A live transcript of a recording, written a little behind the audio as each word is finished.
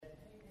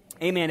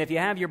Amen. If you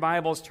have your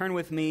Bibles, turn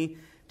with me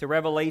to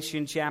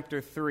Revelation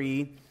chapter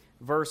 3,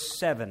 verse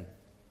 7.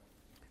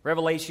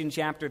 Revelation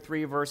chapter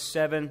 3, verse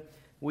 7.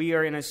 We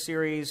are in a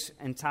series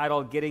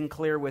entitled Getting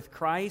Clear with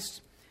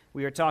Christ.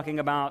 We are talking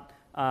about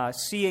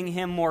seeing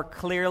Him more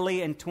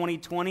clearly in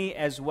 2020,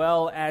 as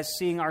well as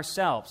seeing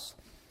ourselves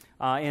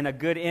in a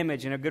good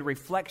image and a good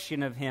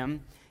reflection of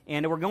Him.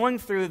 And we're going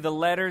through the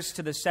letters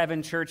to the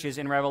 7 churches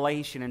in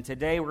Revelation. And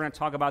today we're going to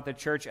talk about the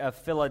church of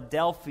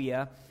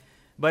Philadelphia.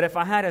 But if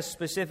I had a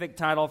specific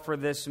title for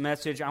this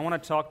message, I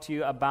want to talk to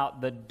you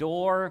about the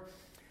door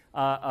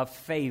of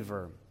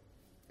favor.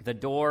 The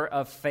door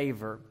of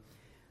favor.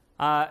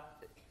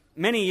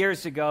 Many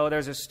years ago,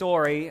 there's a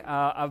story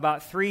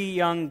about 3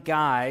 young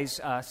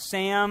guys,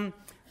 Sam,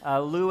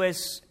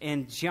 Lewis,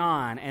 and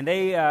John. And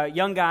they,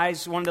 young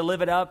guys, wanted to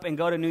live it up and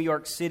go to New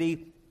York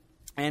City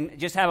and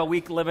just have a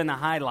week living the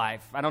high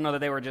life. I don't know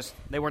that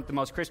they weren't the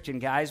most Christian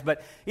guys,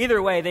 but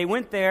either way, they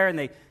went there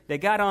and they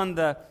got on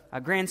the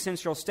Grand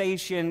Central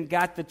Station,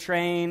 got the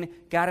train,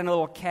 got in a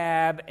little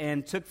cab,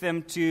 and took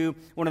them to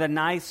one of the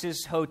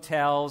nicest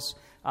hotels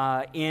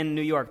in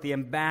New York, the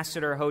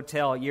Ambassador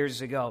Hotel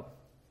years ago.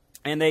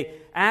 And they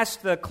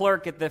asked the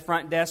clerk at the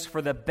front desk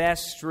for the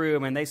best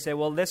room, and they said,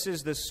 well, this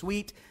is the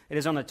suite. It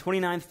is on the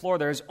 29th floor.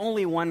 There's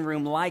only one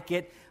room like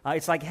it.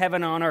 It's like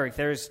heaven on earth.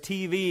 There's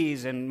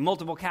TVs and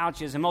multiple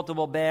couches and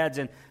multiple beds.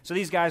 And so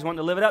these guys wanted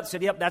to live it up,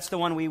 said, yep, that's the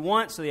one we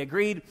want. So they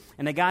agreed,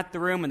 and they got the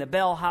room, and the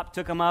bellhop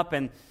took them up,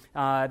 and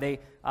they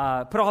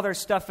put all their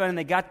stuff in, and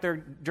they got their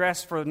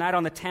dress for the night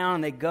on the town,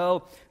 and they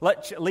go,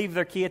 leave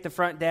their key at the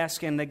front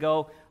desk, and they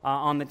go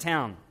on the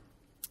town.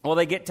 Well,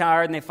 they get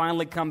tired, and they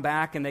finally come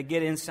back, and they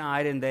get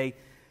inside, and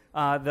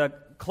the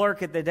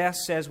clerk at the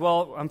desk says,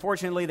 well,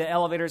 unfortunately, the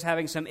elevator's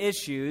having some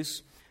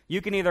issues.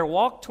 You can either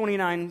walk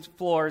 29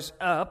 floors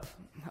up,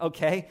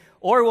 okay,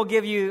 or we'll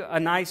give you a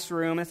nice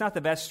room, it's not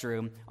the best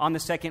room, on the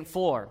 2nd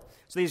floor.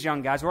 So these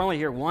young guys, we're only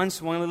here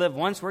once, we only live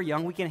once, we're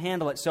young, we can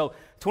handle it. So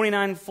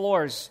 29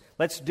 floors,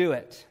 let's do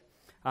it.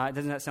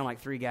 Doesn't that sound like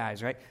 3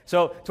 guys, right?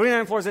 So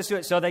 29 floors, let's do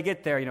it. So they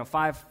get there,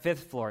 5th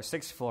floor,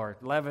 6th floor,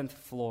 11th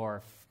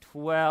floor,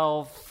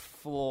 12th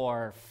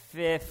floor,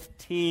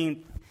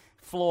 15th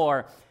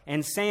floor.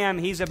 And Sam,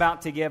 he's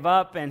about to give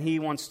up, and he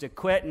wants to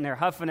quit, and they're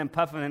huffing and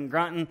puffing and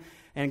grunting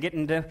and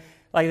getting to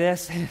like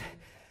this.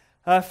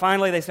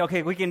 Finally, they say,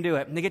 okay, we can do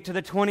it. And they get to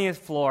the 20th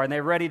floor, and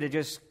they're ready to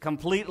just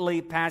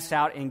completely pass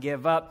out and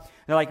give up.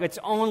 They're like, it's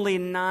only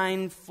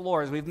 9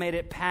 floors. We've made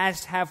it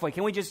past halfway.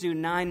 Can we just do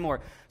 9 more?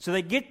 So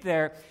they get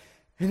there,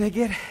 and they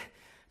get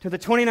to the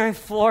 29th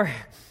floor,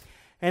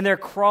 and they're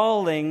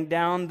crawling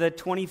down the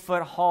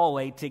 20-foot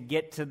hallway to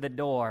get to the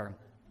door.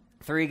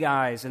 3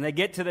 guys. And they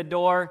get to the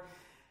door,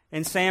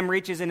 and Sam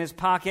reaches in his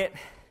pocket.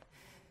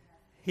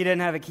 He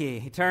doesn't have a key.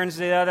 He turns to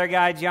the other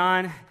guy,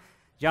 John.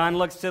 John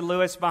looks to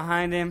Lewis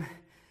behind him.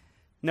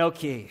 No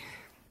key.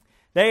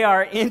 They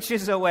are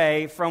inches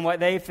away from what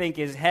they think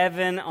is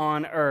heaven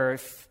on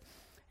earth,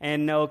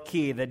 and no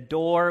key. The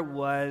door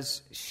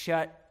was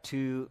shut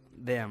to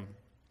them.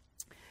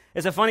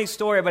 It's a funny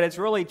story, but it's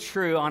really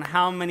true on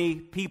how many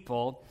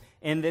people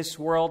in this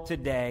world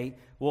today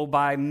will,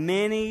 by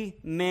many,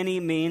 many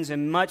means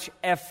and much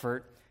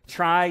effort,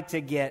 try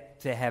to get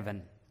to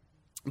heaven.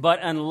 But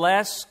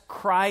unless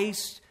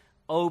Christ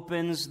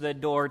opens the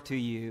door to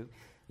you,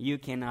 you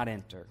cannot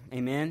enter.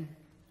 Amen?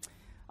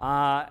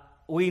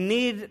 We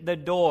need the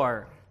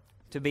door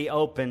to be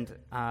opened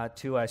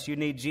to us. You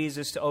need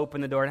Jesus to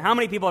open the door. And how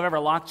many people have ever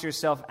locked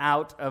yourself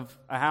out of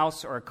a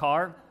house or a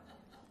car?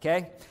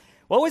 Okay?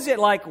 What was it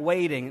like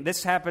waiting?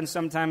 This happens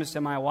sometimes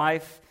to my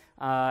wife,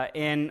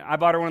 and I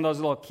bought her one of those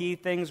little key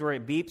things where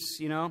it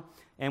beeps,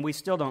 and we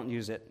still don't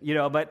use it,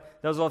 but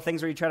those little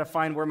things where you try to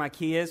find where my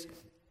key is.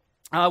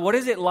 What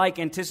is it like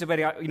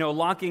anticipating,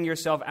 locking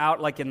yourself out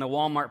like in the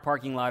Walmart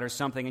parking lot or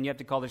something, and you have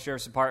to call the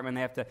sheriff's department,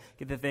 they have to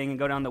get the thing and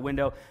go down the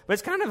window. But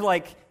it's kind of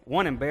like,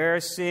 one,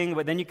 embarrassing,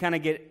 but then you kind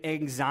of get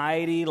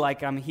anxiety,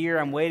 like I'm here,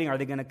 I'm waiting, are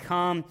they going to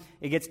come?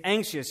 It gets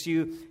anxious.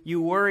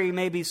 You worry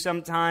maybe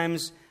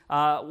sometimes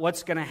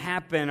what's going to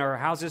happen, or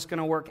how's this going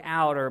to work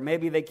out, or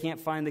maybe they can't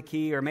find the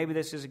key, or maybe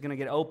this isn't going to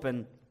get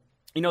open.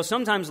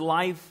 Sometimes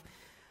life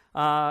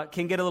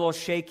can get a little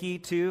shaky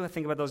too. I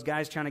think about those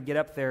guys trying to get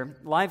up there.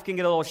 Life can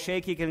get a little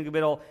shaky, can get a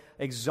little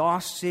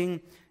exhausting.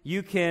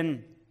 You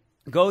can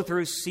go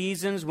through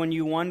seasons when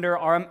you wonder,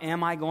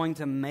 am I going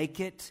to make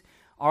it?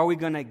 Are we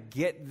going to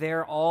get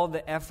there? All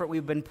the effort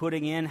we've been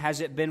putting in, has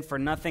it been for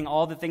nothing?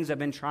 All the things I've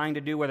been trying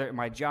to do, whether it's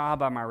my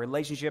job, or my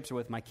relationships, or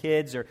with my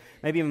kids, or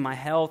maybe even my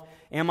health,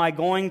 am I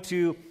going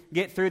to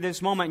get through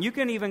this moment? You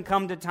can even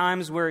come to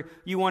times where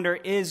you wonder,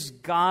 is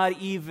God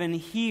even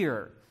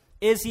here?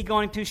 Is He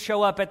going to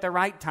show up at the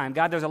right time?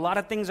 God, there's a lot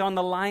of things on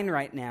the line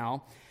right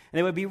now, and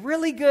it would be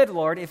really good,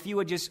 Lord, if you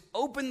would just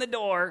open the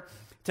door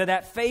to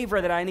that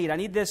favor that I need. I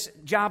need this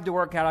job to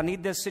work out. I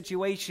need this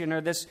situation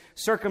or this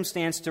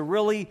circumstance to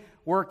really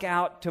work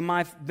out to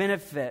my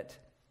benefit.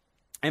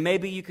 And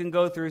maybe you can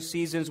go through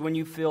seasons when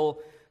you feel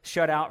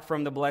shut out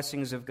from the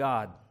blessings of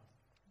God.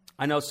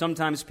 I know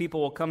sometimes people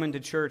will come into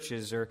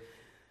churches or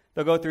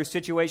They'll go through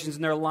situations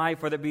in their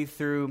life, whether it be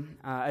through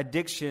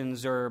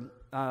addictions or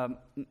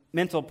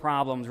mental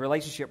problems,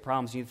 relationship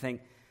problems, and you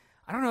think,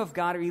 I don't know if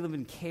God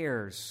even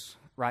cares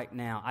right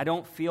now. I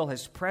don't feel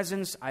His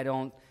presence. I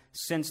don't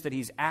sense that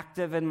He's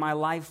active in my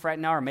life right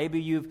now. Or maybe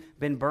you've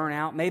been burnt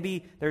out.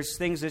 Maybe there's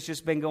things that's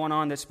just been going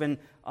on that's been,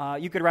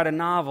 you could write a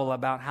novel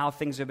about how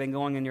things have been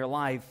going in your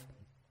life,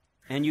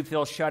 and you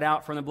feel shut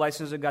out from the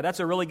blessings of God. That's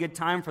a really good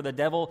time for the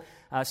devil,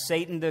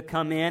 Satan, to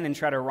come in and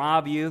try to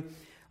rob you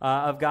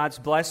of God's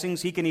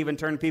blessings. He can even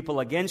turn people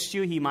against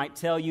you. He might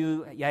tell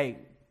you, hey,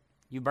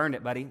 you burned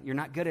it, buddy. You're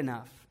not good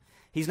enough.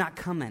 He's not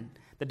coming.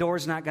 The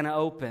door's not going to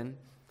open.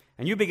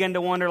 And you begin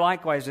to wonder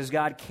likewise, does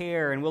God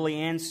care? And will He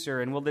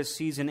answer? And will this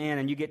season end?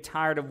 And you get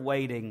tired of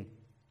waiting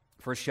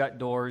for shut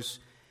doors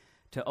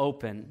to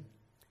open.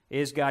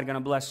 Is God going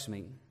to bless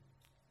me?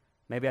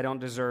 Maybe I don't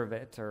deserve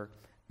it. Or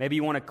maybe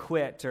you want to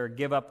quit or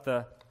give up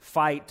the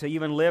fight to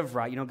even live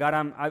right. You know,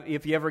 God,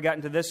 if you ever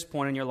gotten to this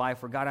point in your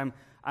life where, God,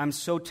 I'm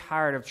so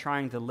tired of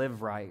trying to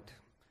live right.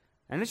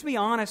 And just be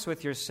honest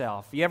with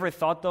yourself. You ever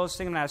thought those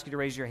things? I'm going to ask you to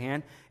raise your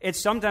hand.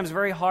 It's sometimes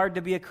very hard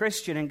to be a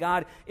Christian. And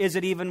God, is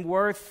it even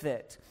worth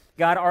it?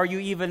 God, are you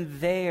even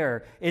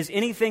there? Is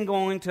anything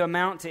going to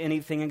amount to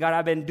anything? And God,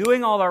 I've been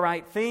doing all the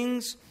right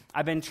things.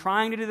 I've been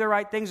trying to do the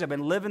right things. I've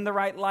been living the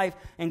right life.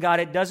 And God,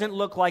 it doesn't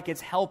look like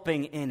it's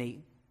helping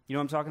any. You know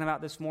what I'm talking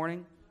about this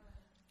morning?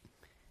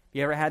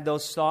 You ever had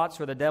those thoughts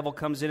where the devil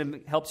comes in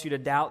and helps you to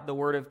doubt the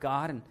Word of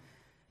God and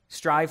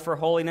strive for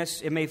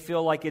holiness? It may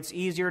feel like it's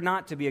easier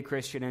not to be a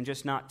Christian and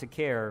just not to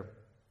care.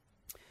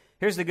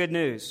 Here's the good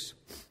news.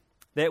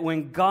 That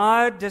when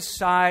God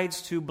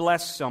decides to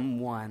bless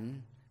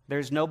someone,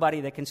 there's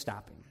nobody that can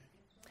stop Him.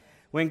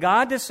 When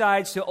God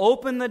decides to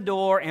open the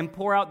door and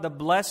pour out the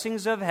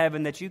blessings of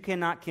heaven that you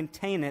cannot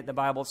contain it, the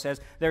Bible says,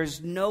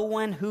 there's no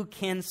one who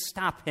can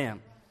stop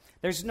Him.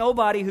 There's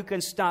nobody who can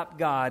stop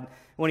God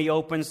when He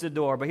opens the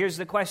door. But here's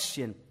the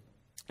question.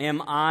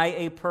 Am I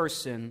a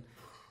person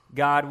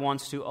God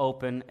wants to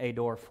open a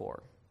door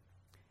for?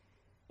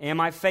 Am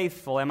I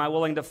faithful? Am I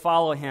willing to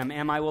follow Him?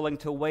 Am I willing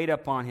to wait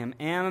upon Him?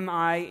 Am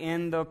I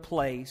in the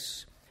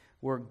place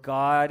where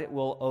God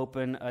will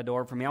open a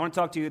door for me? I want to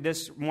talk to you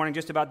this morning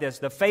just about this.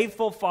 The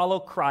faithful follow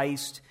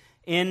Christ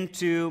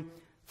into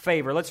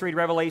favor. Let's read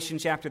Revelation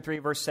chapter 3,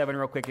 verse 7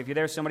 real quick. If you're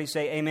there, somebody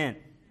say amen.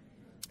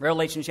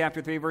 Revelation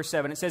chapter 3, verse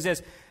 7. It says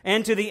this,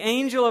 "And to the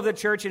angel of the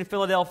church in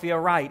Philadelphia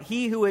write,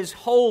 He who is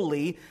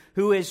holy,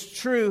 who is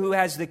true, who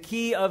has the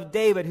key of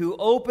David, who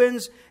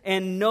opens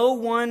and no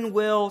one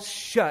will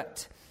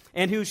shut,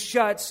 and who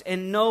shuts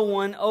and no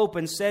one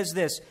opens, says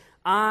this,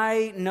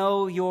 I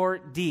know your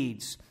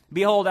deeds.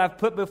 Behold, I've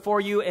put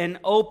before you an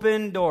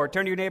open door."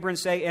 Turn to your neighbor and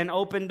say, an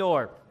open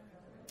door,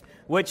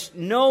 "which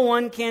no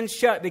one can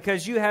shut,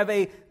 because you have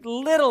a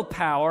little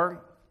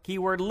power,"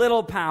 keyword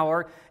little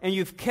power, "and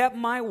you've kept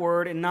my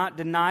word and not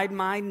denied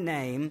my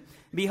name.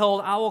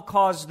 Behold, I will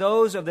cause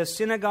those of the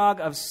synagogue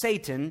of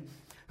Satan,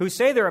 who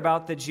say they're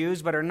about the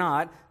Jews but are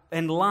not,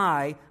 and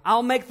lie,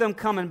 I'll make them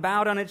come and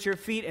bow down at your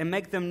feet and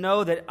make them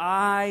know that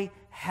I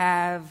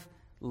have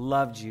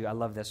loved you." I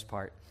love this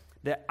part.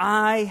 That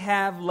I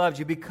have loved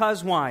you.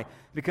 Because why?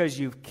 Because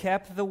you've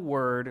kept the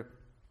word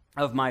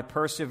of my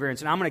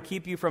perseverance. And I'm going to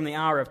keep you from the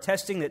hour of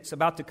testing that's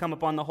about to come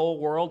upon the whole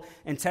world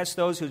and test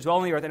those who dwell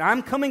on the earth. And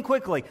I'm coming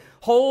quickly.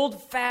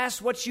 Hold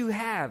fast what you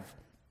have,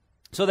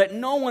 so that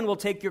no one will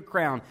take your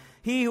crown.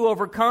 He who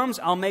overcomes,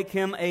 I'll make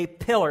him a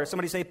pillar.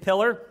 Somebody say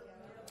pillar.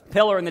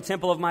 Pillar in the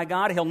temple of my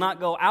God. He'll not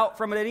go out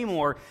from it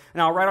anymore.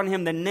 And I'll write on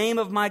him the name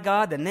of my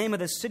God, the name of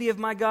the city of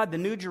my God, the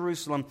new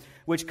Jerusalem,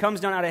 which comes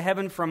down out of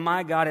heaven from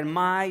my God, and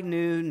my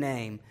new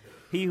name.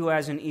 He who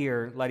has an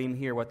ear, let him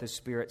hear what the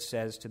Spirit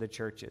says to the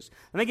churches.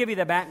 Let me give you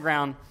the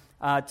background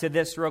to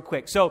this real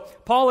quick. So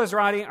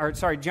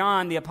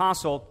John the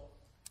apostle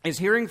is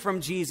hearing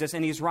from Jesus,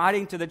 and he's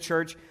writing to the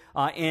church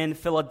in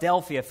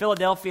Philadelphia.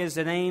 Philadelphia is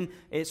the name.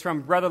 It's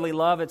from brotherly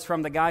love. It's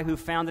from the guy who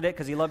founded it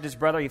because he loved his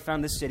brother. He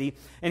founded the city.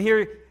 And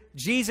here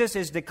Jesus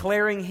is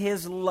declaring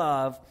His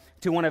love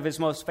to one of His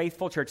most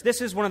faithful churches. This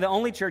is one of the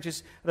only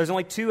churches, there's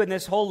only two in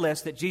this whole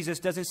list that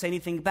Jesus doesn't say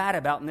anything bad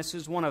about, and this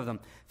is one of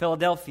them,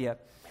 Philadelphia.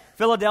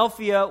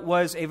 Philadelphia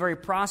was a very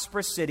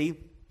prosperous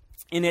city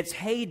in its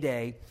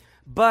heyday,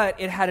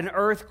 but it had an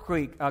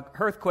earthquake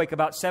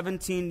about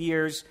 17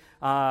 years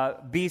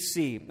AD,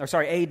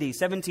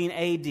 17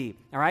 AD,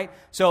 all right?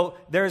 So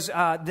there's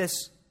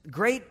this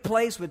great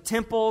place with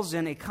temples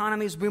and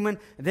economies booming,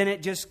 then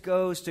it just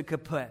goes to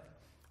kaput.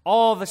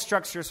 All the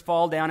structures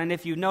fall down, and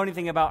if you know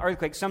anything about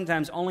earthquakes,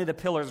 sometimes only the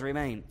pillars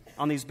remain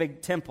on these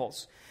big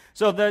temples.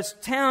 So this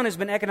town has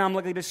been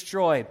economically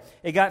destroyed.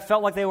 It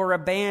felt like they were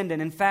abandoned.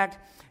 In fact,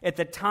 at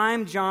the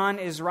time John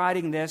is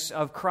writing this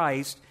of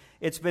Christ,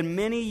 it's been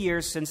many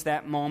years since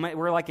that moment.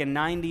 We're like in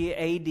 90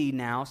 AD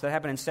now, so that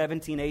happened in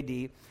 17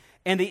 AD.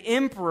 And the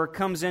emperor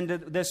comes into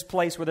this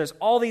place where there's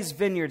all these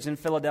vineyards in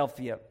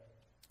Philadelphia,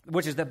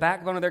 which is the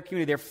backbone of their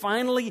community. They're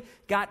finally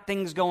got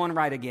things going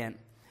right again.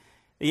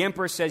 The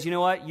emperor says, you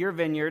know what, your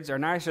vineyards are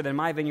nicer than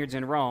my vineyards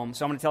in Rome,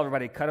 so I'm going to tell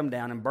everybody to cut them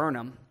down and burn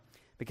them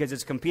because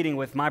it's competing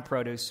with my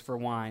produce for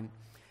wine.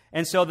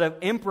 And so the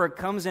emperor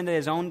comes into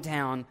his own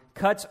town,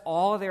 cuts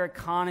all of their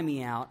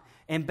economy out,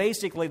 and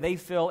basically they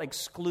feel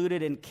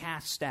excluded and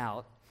cast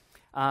out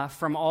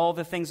from all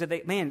the things that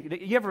they... Man,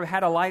 you ever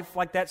had a life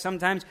like that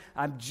sometimes?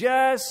 I'm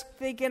just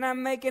thinking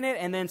I'm making it,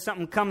 and then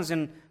something comes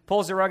and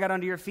pulls the rug out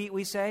under your feet,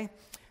 we say.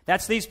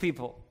 That's these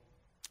people.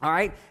 All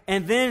right?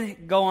 And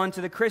then go on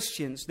to the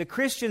Christians. The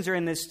Christians are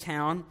in this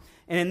town,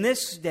 and in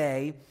this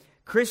day,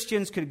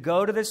 Christians could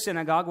go to the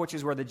synagogue, which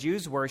is where the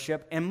Jews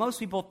worship, and most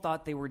people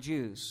thought they were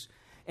Jews.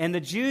 And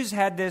the Jews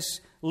had this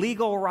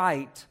legal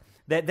right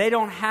that they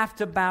don't have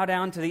to bow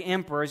down to the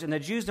emperors, and the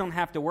Jews don't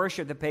have to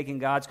worship the pagan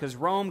gods because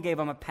Rome gave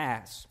them a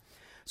pass.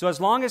 So as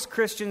long as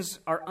Christians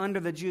are under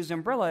the Jews'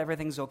 umbrella,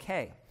 everything's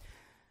okay.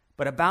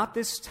 But about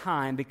this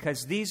time,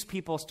 because these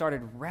people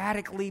started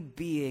radically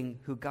being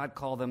who God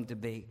called them to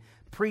be,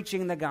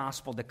 preaching the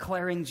gospel,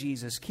 declaring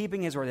Jesus,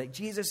 keeping his word, that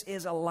Jesus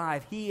is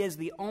alive. He is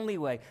the only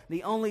way,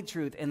 the only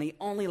truth, and the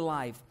only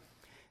life.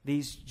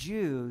 These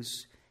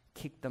Jews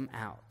kicked them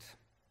out.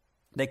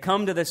 They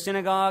come to the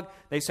synagogue.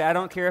 They say, I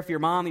don't care if your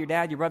mom, your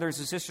dad, your brothers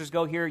and sisters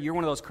go here. You're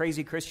one of those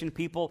crazy Christian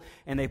people.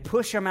 And they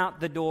push them out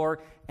the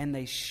door, and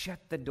they shut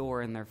the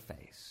door in their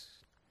face.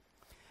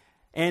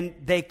 And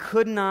they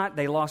could not.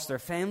 They lost their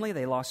family.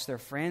 They lost their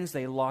friends.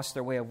 They lost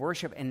their way of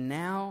worship. And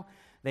now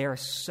they are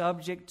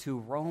subject to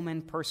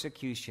Roman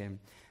persecution.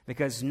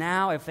 Because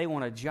now if they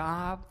want a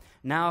job,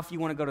 now if you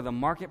want to go to the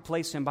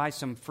marketplace and buy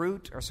some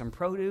fruit or some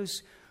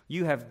produce,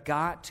 you have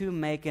got to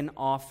make an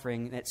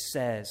offering that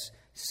says,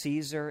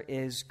 Caesar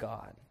is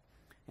God,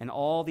 and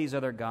all these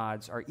other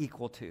gods are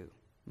equal to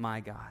my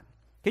God.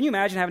 Can you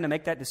imagine having to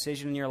make that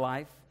decision in your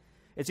life?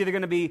 It's either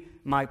going to be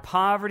my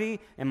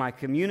poverty and my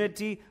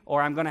community,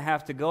 or I'm going to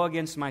have to go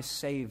against my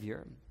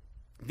Savior.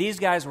 These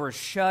guys were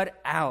shut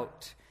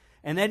out,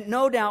 and then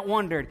no doubt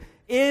wondered,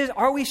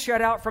 are we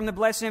shut out from the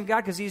blessing of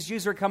God? Because these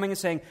Jews are coming and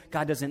saying,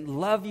 God doesn't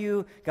love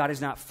you. God is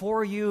not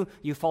for you.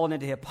 You've fallen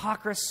into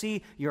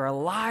hypocrisy. You're a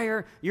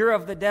liar. You're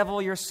of the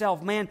devil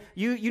yourself. Man,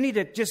 you need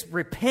to just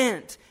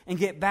repent and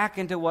get back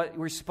into what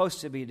we're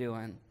supposed to be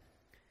doing.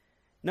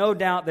 No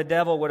doubt the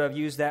devil would have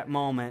used that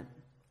moment.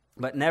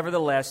 But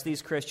nevertheless,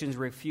 these Christians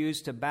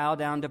refused to bow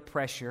down to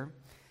pressure.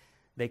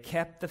 They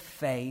kept the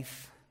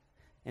faith.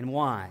 And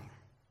why?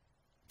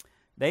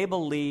 They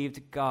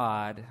believed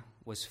God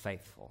was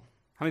faithful.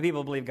 How many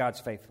people believe God's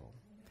faithful?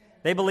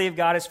 They believe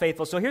God is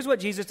faithful. So here's what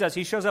Jesus does.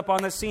 He shows up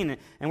on the scene, and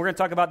we're going to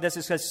talk about this.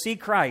 It says, see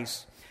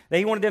Christ.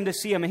 He wanted them to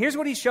see him. And here's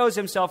what he shows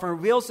himself and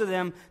reveals to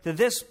them, to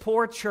this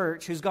poor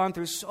church who's gone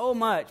through so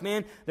much.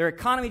 Man, their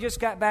economy just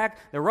got back.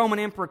 The Roman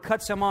emperor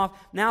cuts them off.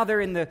 Now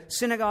they're in the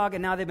synagogue,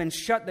 and now they've been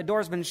shut. The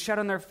door's been shut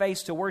on their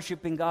face to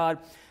worshiping God.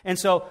 And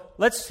so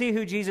let's see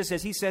who Jesus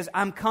is. He says,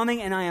 I'm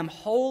coming, and I am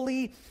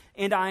holy,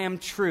 and I am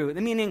true.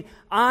 Meaning,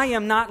 I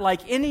am not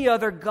like any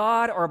other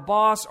God or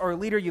boss or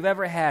leader you've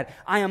ever had.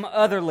 I am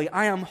otherly.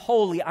 I am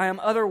holy. I am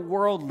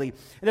otherworldly.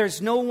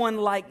 There's no one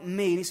like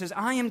me. And he says,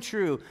 I am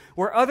true.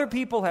 Where other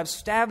people have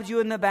stabbed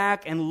you in the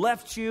back and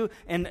left you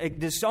and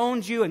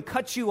disowned you and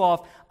cut you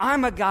off,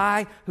 I'm a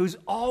guy who's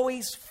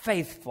always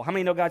faithful. How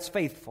many know God's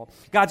faithful?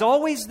 God's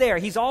always there.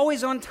 He's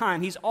always on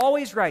time. He's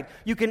always right.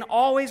 You can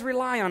always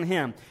rely on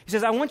him. He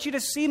says, I want you to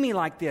see me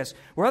like this.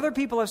 Where other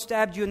people have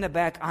stabbed you in the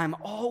back, I'm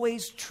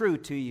always true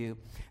to you.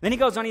 Then he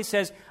goes on, he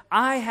says,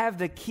 I have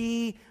the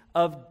key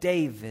of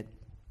David.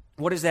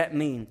 What does that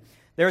mean?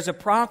 There's a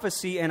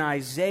prophecy in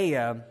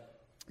Isaiah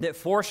that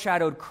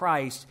foreshadowed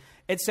Christ.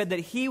 It said that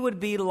he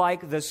would be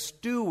like the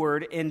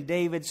steward in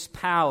David's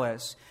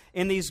palace.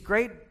 In these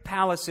great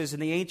palaces in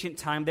the ancient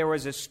time, there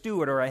was a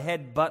steward or a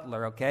head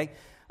butler, okay?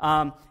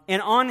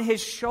 And on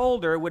his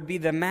shoulder would be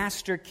the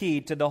master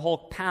key to the whole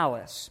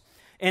palace.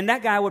 And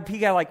that guy would be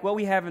like what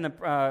we have in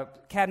the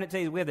cabinet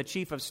today. We have the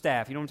chief of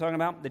staff. You know what I'm talking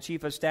about? The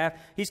chief of staff.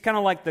 He's kind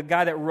of like the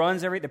guy that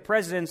runs the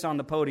president's on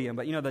the podium,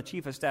 but the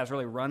chief of staff's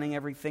really running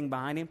everything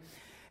behind him.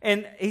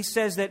 And he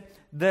says that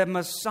the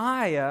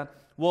Messiah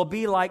will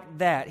be like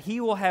that. He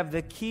will have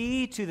the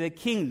key to the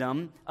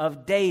kingdom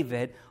of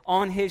David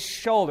on his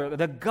shoulder.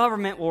 The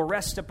government will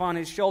rest upon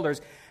his shoulders.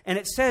 And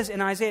it says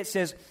in Isaiah, it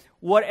says,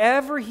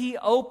 whatever he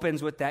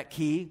opens with that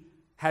key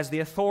has the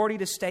authority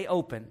to stay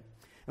open.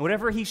 And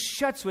whatever he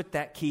shuts with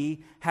that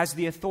key has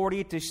the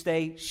authority to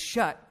stay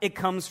shut. It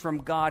comes from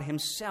God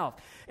himself.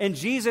 And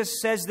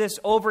Jesus says this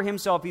over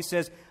himself. He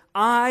says,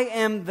 I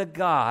am the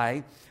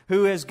guy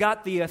who has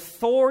got the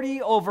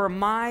authority over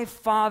my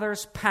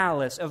Father's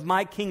palace of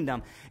my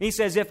kingdom. And he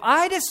says, if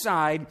I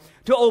decide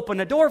to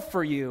open a door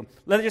for you,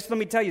 let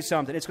me tell you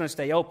something, it's going to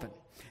stay open.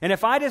 And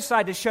if I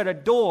decide to shut a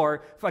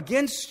door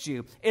against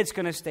you, it's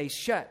going to stay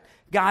shut.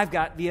 I've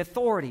got the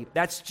authority.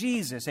 That's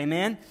Jesus,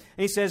 amen?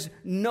 And he says,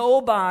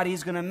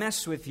 nobody's going to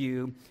mess with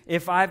you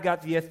if I've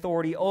got the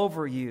authority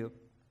over you.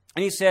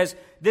 And he says,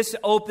 this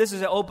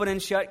is an open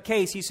and shut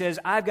case. He says,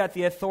 I've got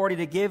the authority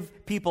to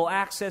give people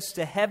access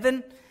to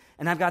heaven,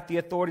 and I've got the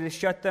authority to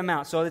shut them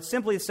out. So it's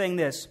simply saying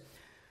this,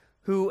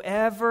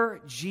 whoever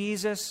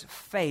Jesus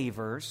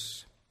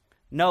favors,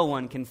 no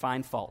one can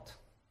find fault.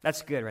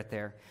 That's good right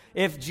there.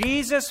 If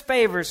Jesus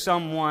favors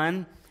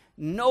someone,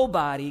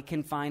 nobody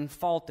can find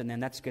fault in them.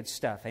 That's good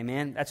stuff,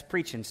 amen? That's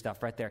preaching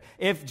stuff right there.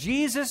 If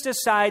Jesus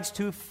decides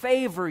to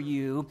favor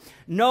you,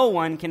 no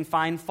one can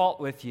find fault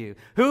with you.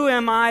 Who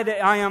am I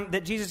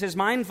that Jesus is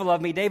mindful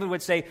of me? David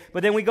would say.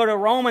 But then we go to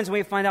Romans and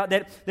we find out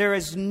that there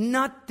is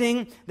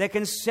nothing that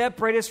can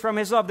separate us from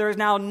His love. There is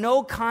now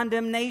no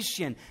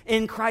condemnation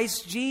in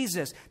Christ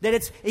Jesus. That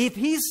if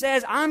He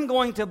says, I'm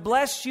going to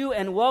bless you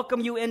and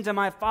welcome you into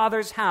my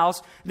Father's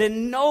house,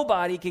 then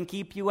nobody can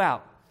keep you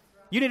out.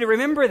 You need to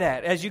remember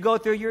that as you go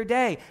through your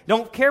day.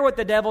 Don't care what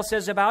the devil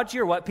says about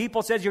you or what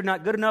people says you're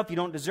not good enough, you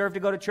don't deserve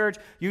to go to church,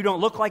 you don't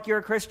look like you're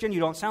a Christian,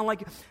 you don't sound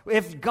like you.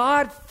 If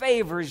God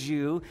favors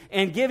you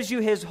and gives you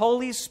His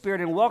Holy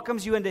Spirit and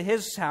welcomes you into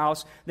His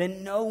house,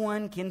 then no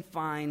one can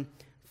find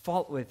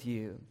fault with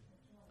you.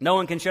 No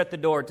one can shut the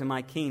door to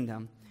my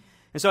kingdom.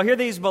 And so here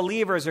these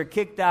believers are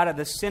kicked out of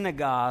the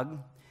synagogue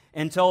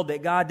and told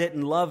that God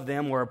didn't love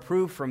them or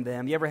approve from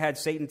them. You ever had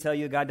Satan tell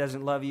you God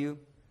doesn't love you?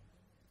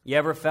 You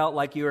ever felt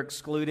like you were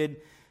excluded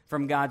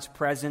from God's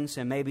presence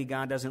and maybe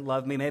God doesn't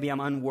love me? Maybe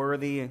I'm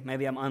unworthy.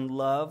 Maybe I'm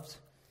unloved.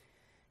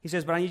 He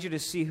says, but I need you to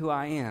see who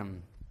I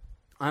am.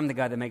 I'm the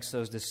guy that makes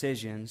those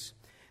decisions.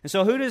 And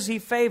so who does He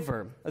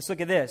favor? Let's look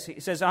at this. He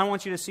says, I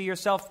want you to see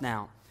yourself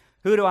now.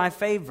 Who do I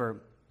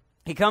favor?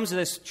 He comes to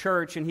this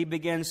church and he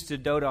begins to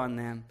dote on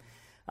them.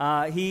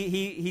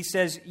 He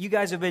says, you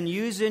guys have been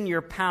using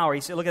your power.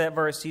 He said, look at that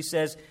verse. He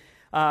says,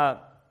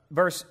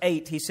 verse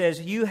 8, he says,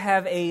 you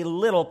have a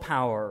little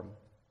power,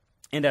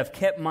 and have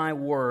kept my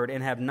word,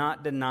 and have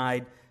not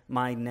denied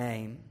my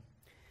name.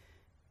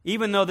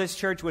 Even though this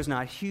church was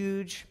not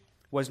huge,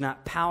 was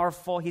not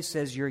powerful, he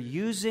says, you're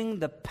using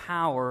the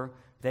power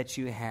that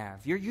you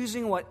have. You're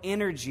using what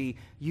energy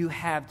you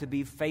have to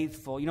be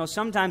faithful. You know,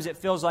 sometimes it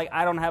feels like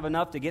I don't have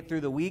enough to get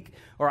through the week,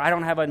 or I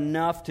don't have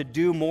enough to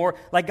do more.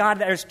 Like, God,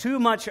 there's too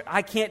much,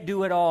 I can't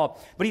do it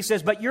all. But He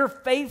says, but you're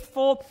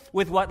faithful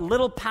with what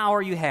little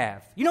power you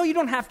have. You know, you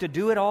don't have to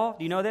do it all.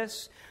 Do you know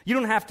this? You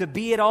don't have to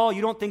be it all.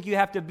 You don't think you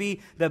have to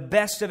be the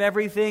best of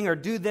everything or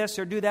do this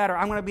or do that, or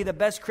I'm going to be the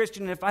best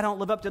Christian, and if I don't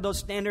live up to those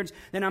standards,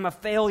 then I'm a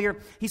failure.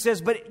 He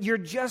says, but you're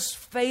just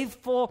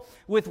faithful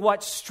with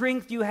what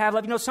strength you have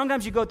left. You know,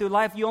 sometimes you go through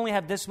life, you only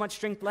have this much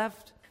strength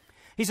left.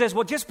 He says,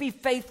 well, just be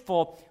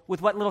faithful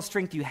with what little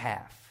strength you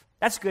have.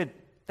 That's good.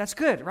 That's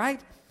good, right?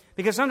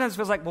 Because sometimes it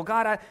feels like, well,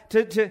 God,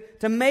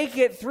 to make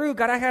it through,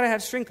 God, I got to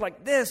have strength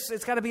like this.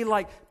 It's got to be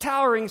like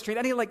towering strength.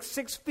 I need like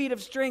 6 feet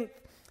of strength.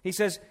 He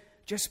says,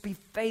 just be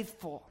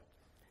faithful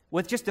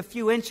with just a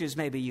few inches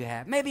maybe you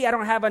have. Maybe I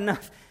don't have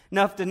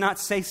enough to not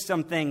say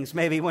some things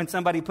maybe when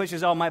somebody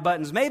pushes all my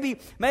buttons. Maybe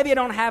I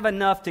don't have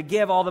enough to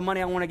give all the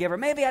money I want to give her.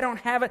 Maybe I don't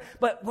have it,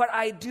 but what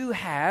I do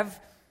have,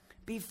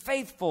 be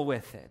faithful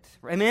with it.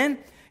 Amen?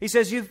 He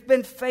says, you've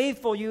been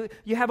faithful. You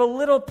have a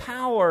little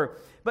power,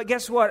 but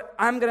guess what?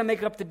 I'm going to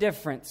make up the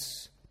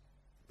difference.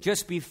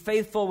 Just be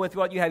faithful with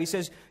what you have. He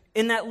says,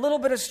 in that little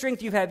bit of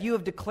strength you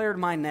have declared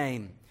my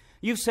name.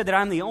 You've said that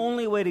I'm the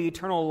only way to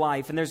eternal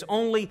life, and there's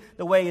only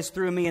the way is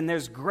through me, and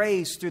there's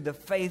grace through the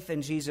faith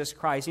in Jesus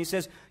Christ. And he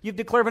says, you've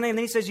declared my name. And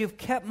then he says, you've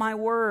kept my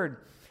word.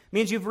 It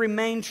means you've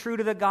remained true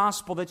to the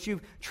gospel, that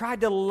you've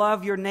tried to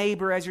love your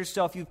neighbor as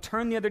yourself. You've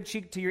turned the other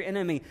cheek to your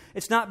enemy.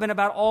 It's not been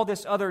about all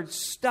this other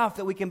stuff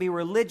that we can be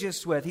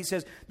religious with. He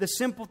says, the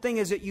simple thing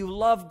is that you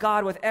love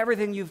God with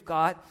everything you've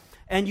got,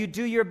 and you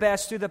do your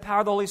best through the power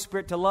of the Holy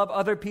Spirit to love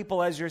other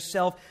people as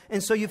yourself.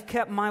 And so you've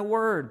kept my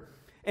word.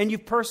 And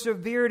you've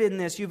persevered in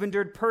this. You've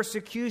endured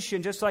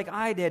persecution just like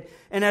I did.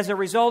 And as a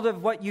result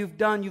of what you've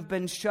done, you've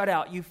been shut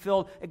out. You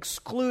feel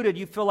excluded.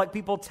 You feel like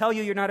people tell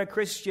you you're not a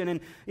Christian. And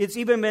it's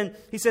even been,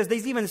 he says,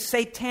 there's even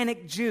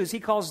satanic Jews. He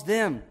calls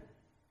them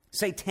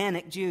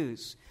satanic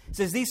Jews. He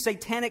says these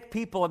satanic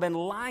people have been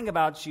lying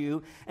about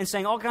you and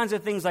saying all kinds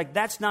of things like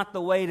that's not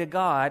the way to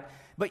God.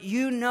 But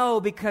you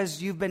know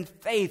because you've been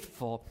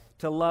faithful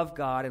to love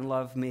God and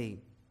love me.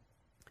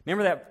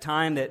 Remember that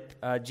time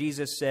that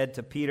Jesus said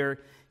to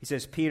Peter, he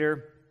says,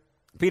 Peter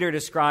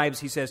describes,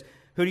 he says,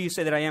 who do you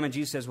say that I am? And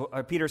Jesus says,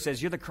 Peter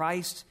says, you're the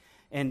Christ.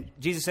 And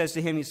Jesus says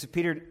to him, he says,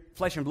 Peter,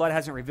 flesh and blood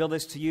hasn't revealed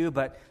this to you,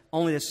 but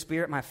only the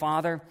Spirit, my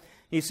Father.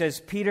 He says,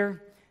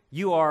 Peter,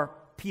 you are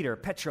Peter,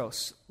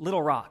 Petros,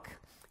 little rock.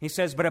 He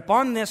says, but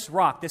upon this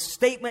rock, this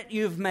statement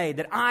you've made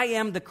that I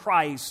am the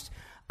Christ,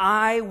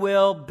 I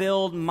will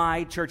build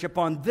my church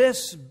upon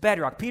this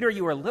bedrock. Peter,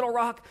 you are a little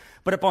rock,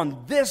 but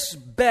upon this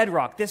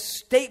bedrock, this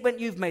statement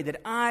you've made that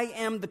I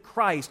am the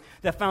Christ,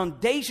 the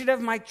foundation of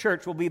my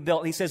church will be built.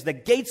 And he says the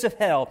gates of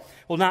hell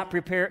will not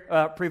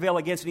prevail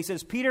against it. He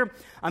says, Peter,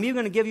 I'm even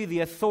going to give you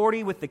the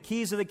authority with the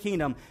keys of the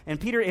kingdom. And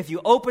Peter, if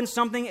you open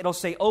something, it'll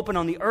say open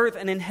on the earth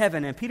and in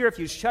heaven. And Peter, if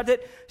you shut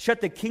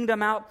the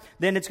kingdom out,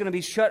 then it's going to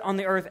be shut on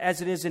the earth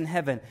as it is in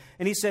heaven.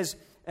 And he says,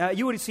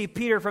 you would see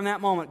Peter from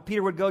that moment.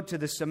 Peter would go to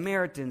the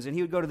Samaritans and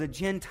he would go to the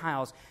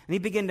Gentiles. And he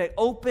began to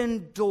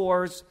open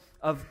doors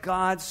of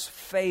God's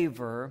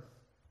favor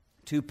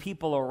to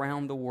people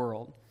around the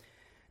world.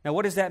 Now,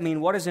 what does that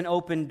mean? What is an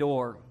open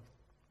door?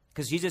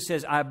 Because Jesus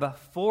says, I'm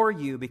before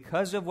you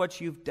because of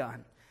what you've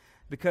done.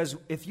 Because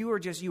if you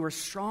were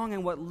strong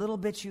in what little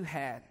bit you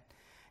had,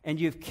 and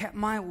you've kept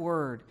my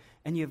word,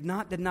 and you've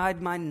not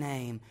denied my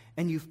name,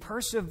 and you've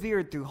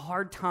persevered through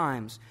hard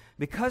times.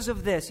 Because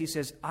of this, he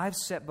says, I've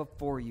set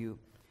before you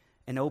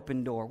an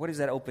open door. What is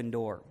that open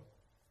door?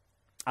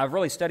 I've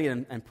really studied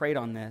and prayed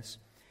on this.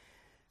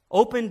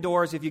 Open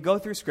doors, if you go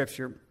through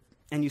Scripture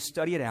and you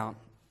study it out,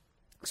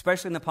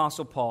 especially in the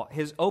Apostle Paul,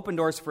 his open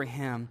doors for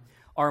him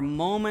are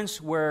moments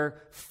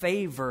where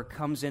favor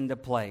comes into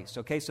place.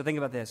 Okay, so think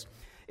about this.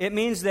 It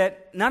means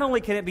that not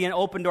only can it be an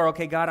open door,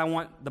 okay, God, I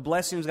want the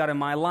blessings, God, in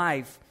my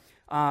life.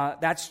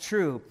 That's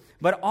true.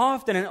 But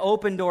often an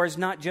open door is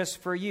not just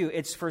for you.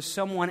 It's for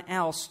someone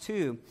else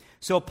too.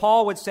 So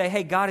Paul would say,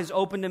 hey, God has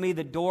opened to me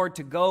the door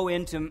to go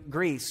into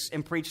Greece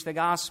and preach the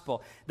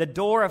gospel. The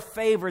door of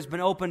favor has been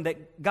opened,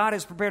 that God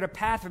has prepared a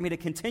path for me to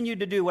continue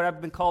to do what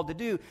I've been called to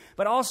do.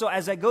 But also,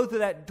 as I go through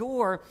that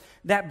door,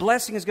 that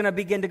blessing is going to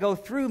begin to go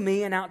through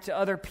me and out to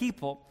other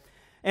people.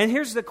 And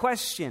here's the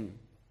question.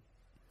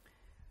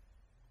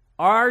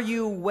 Are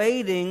you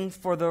waiting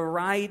for the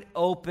right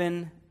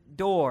open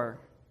door?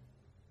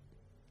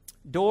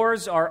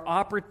 Doors are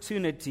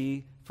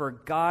opportunity for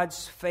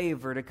God's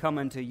favor to come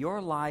into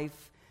your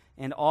life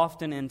and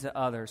often into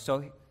others.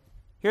 So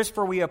here's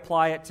where we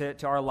apply it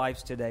to our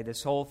lives today,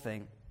 this whole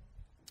thing.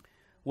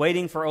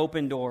 Waiting for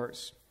open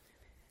doors.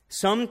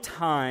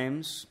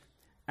 Sometimes,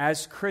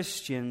 as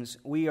Christians,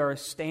 we are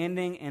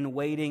standing and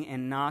waiting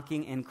and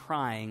knocking and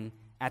crying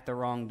at the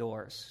wrong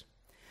doors.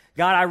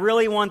 God, I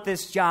really want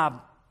this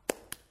job.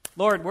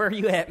 Lord, where are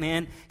you at,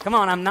 man? Come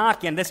on, I'm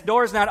knocking. This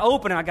door's not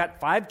open. I got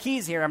 5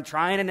 keys here. I'm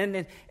trying,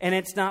 and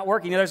it's not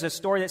working. You know, there's a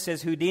story that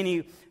says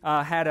Houdini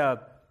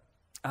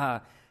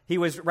he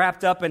was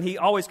wrapped up, and he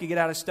always could get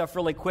out of stuff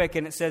really quick.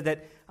 And it said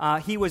that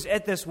he was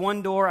at this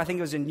one door, I think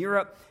it was in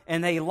Europe,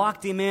 and they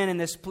locked him in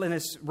this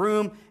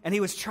room, and he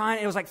was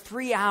trying. It was like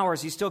 3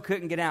 hours. He still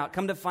couldn't get out.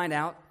 Come to find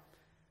out,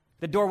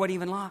 the door wasn't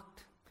even locked.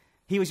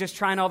 He was just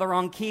trying all the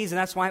wrong keys, and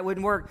that's why it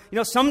wouldn't work. You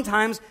know,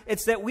 sometimes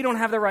it's that we don't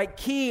have the right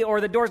key, or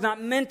the door's not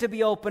meant to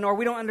be open, or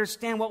we don't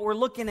understand what we're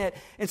looking at.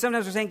 And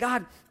sometimes we're saying,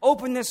 God,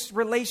 open this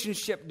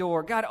relationship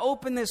door. God,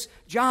 open this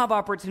job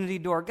opportunity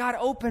door. God,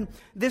 open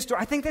this door.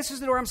 I think this is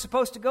the door I'm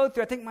supposed to go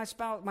through. I think my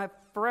spouse, my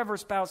forever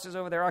spouse is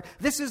over there.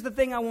 This is the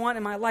thing I want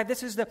in my life.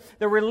 This is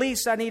the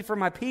release I need for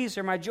my peace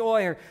or my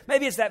joy, or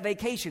maybe it's that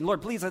vacation.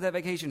 Lord, please let that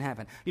vacation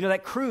happen. You know,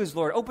 that cruise,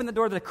 Lord, open the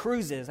door to the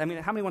cruises. I mean,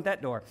 how many want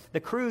that door? The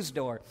cruise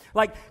door.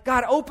 Like,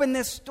 God, open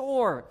this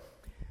door.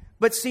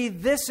 But see,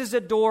 this is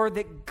a door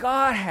that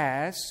God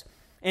has,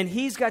 and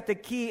He's got the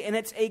key, and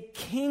it's a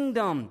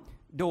kingdom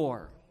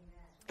door.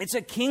 It's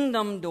a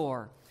kingdom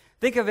door.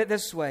 Think of it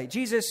this way.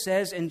 Jesus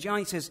says in John,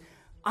 He says,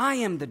 I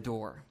am the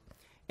door,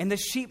 and the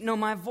sheep know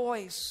my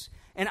voice,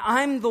 and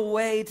I'm the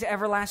way to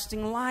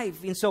everlasting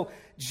life. And so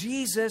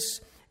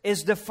Jesus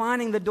is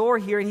defining the door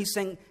here, and He's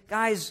saying,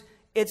 guys,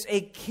 it's a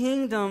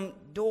kingdom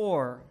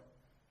door.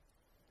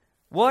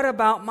 What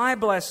about my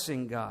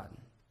blessing, God?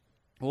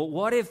 Well,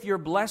 what if your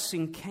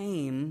blessing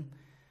came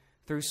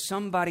through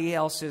somebody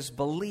else's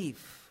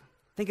belief?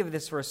 Think of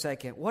this for a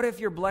second. What if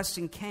your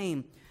blessing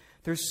came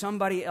through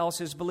somebody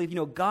else's belief? You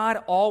know,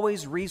 God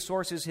always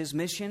resources His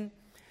mission.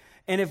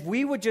 And if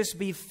we would just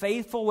be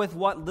faithful with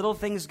what little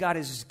things God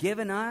has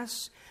given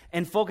us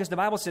and focus, the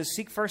Bible says,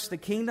 seek first the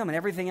kingdom, and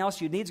everything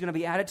else you need is going to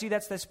be added to you.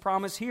 That's this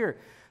promise here.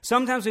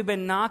 Sometimes we've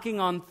been knocking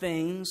on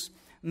things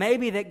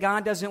maybe that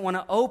God doesn't want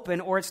to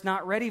open, or it's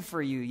not ready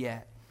for you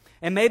yet.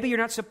 And maybe you're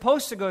not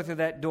supposed to go through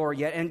that door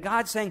yet. And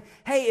God's saying,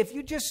 hey, if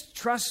you just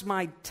trust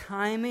my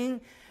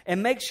timing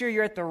and make sure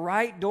you're at the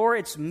right door,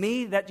 it's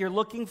me that you're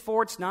looking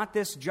for. It's not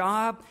this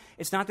job.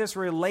 It's not this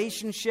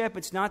relationship.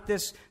 It's not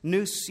this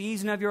new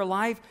season of your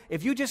life.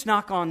 If you just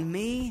knock on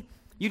me,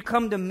 you'd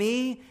come to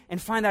me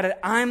and find out that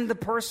I'm the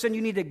person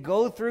you need to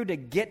go through to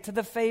get to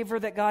the favor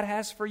that God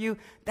has for you.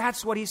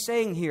 That's what He's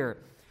saying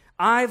here.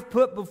 I've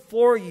put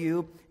before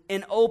you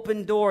an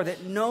open door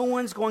that no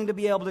one's going to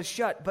be able to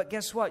shut. But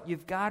guess what?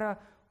 You've got to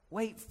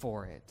wait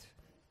for it.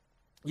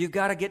 You've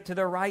got to get to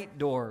the right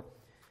door.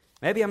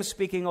 Maybe I'm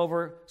speaking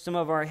over some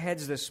of our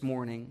heads this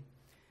morning.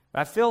 But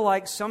I feel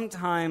like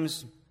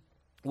sometimes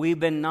we've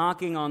been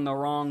knocking on the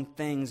wrong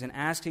things and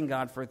asking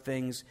God for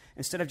things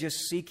instead of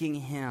just seeking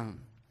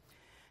Him.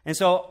 And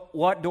so,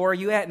 what door are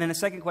you at? And then the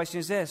second question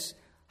is this: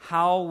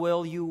 how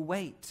will you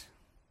wait?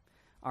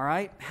 All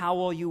right? How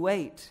will you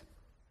wait?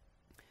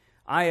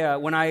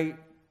 When I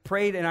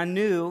prayed, and I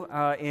knew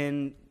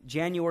in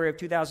January of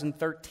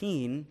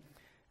 2013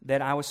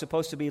 that I was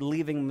supposed to be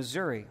leaving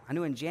Missouri. I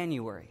knew in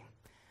January.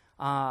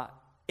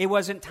 It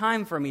wasn't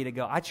time for me to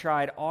go. I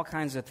tried all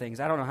kinds of things.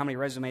 I don't know how many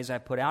resumes I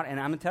put out, and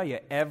I'm going to tell you,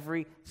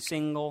 every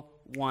single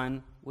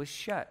one was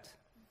shut.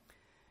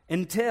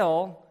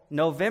 Until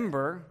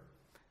November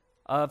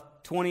of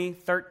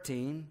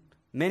 2013,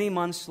 many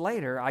months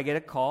later, I get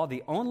a call,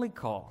 the only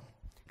call.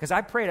 Because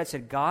I prayed, I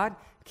said, God,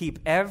 keep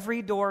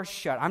every door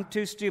shut. I'm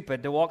too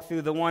stupid to walk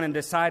through the one and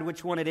decide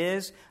which one it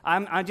is.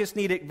 I just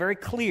need it very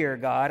clear,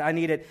 God. I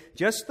need it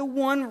just the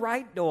one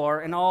right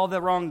door and all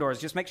the wrong doors.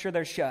 Just make sure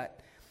they're shut.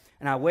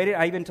 And I waited.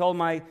 I even told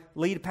my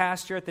lead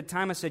pastor at the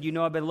time, I said, you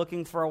know, I've been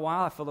looking for a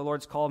while. I feel the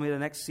Lord's called me to the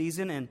next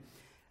season.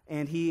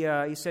 And he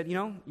said,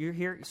 you're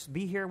here,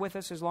 be here with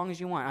us as long as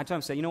you want. I told him,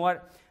 I said, you know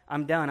what?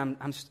 I'm done.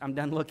 I'm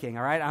done looking,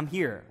 all right? I'm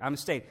here. I'm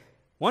staying.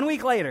 1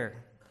 week later,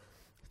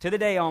 to the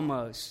day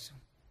almost,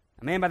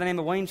 a man by the name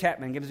of Wayne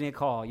Chapman gives me a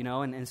call,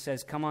 and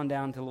says, come on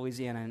down to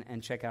Louisiana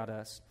and check out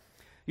us.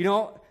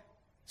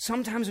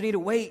 Sometimes we need to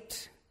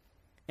wait.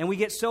 And we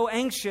get so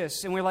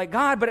anxious, and we're like,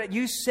 God, but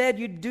you said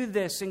you'd do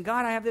this, and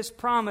God, I have this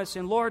promise,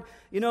 and Lord,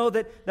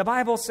 that the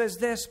Bible says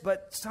this,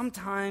 but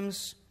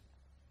sometimes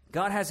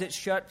God has it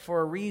shut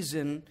for a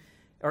reason,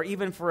 or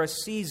even for a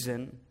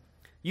season.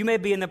 You may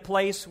be in the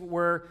place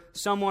where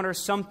someone or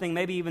something,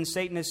 maybe even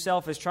Satan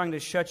himself, is trying to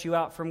shut you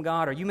out from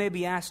God, or you may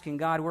be asking,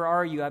 God, where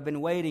are you? I've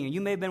been waiting, and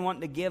you may have been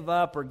wanting to give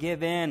up or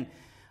give in.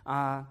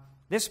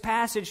 This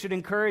passage should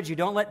encourage you.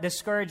 Don't let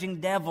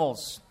discouraging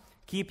devils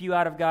keep you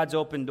out of God's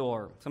open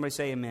door. Somebody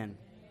say amen.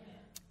 Amen.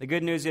 The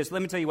good news is,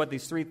 let me tell you what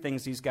these three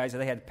things these guys,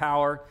 they had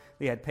power,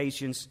 they had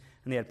patience,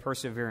 and they had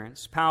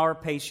perseverance. Power,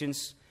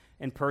 patience,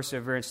 and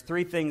perseverance.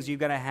 Three things you've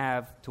got to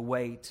have to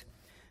wait.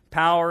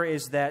 Power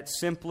is that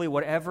simply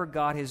whatever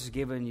God has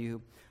given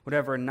you,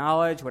 whatever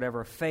knowledge,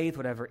 whatever faith,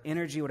 whatever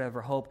energy, whatever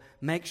hope,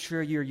 make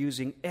sure you're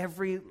using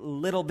every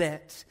little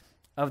bit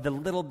of the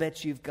little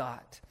bit you've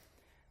got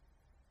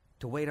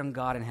to wait on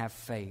God and have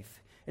faith.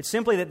 It's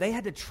simply that they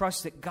had to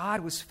trust that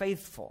God was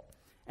faithful.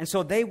 And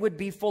so they would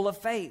be full of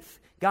faith.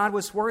 God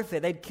was worth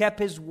it. They'd kept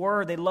His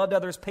word. They loved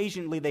others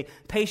patiently. They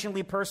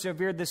patiently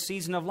persevered the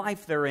season of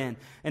life they're in.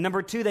 And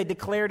number two, they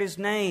declared His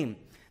name.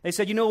 They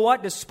said, you know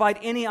what? Despite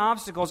any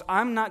obstacles,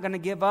 I'm not going to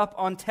give up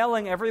on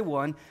telling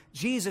everyone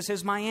Jesus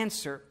is my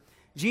answer.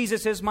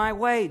 Jesus is my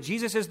way.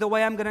 Jesus is the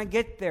way I'm going to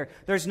get there.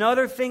 There's no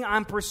other thing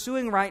I'm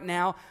pursuing right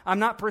now. I'm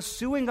not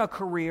pursuing a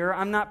career.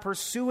 I'm not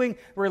pursuing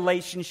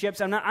relationships.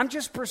 I'm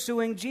just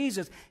pursuing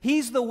Jesus.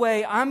 He's the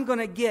way I'm going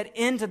to get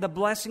into the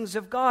blessings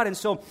of God. And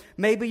so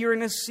maybe you're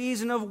in a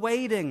season of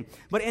waiting,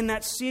 but in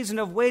that season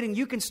of waiting,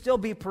 you can still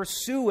be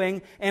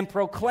pursuing and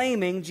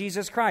proclaiming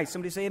Jesus Christ.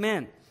 Somebody say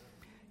amen.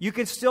 You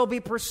can still be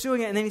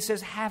pursuing it. And then he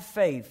says, have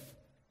faith,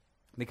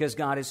 because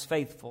God is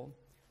faithful.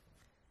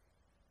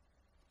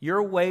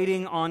 Your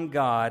waiting on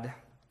God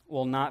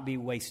will not be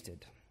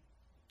wasted.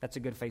 That's a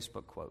good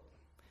Facebook quote.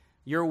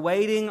 Your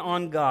waiting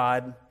on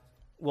God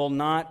will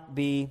not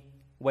be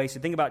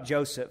wasted. Think about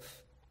Joseph.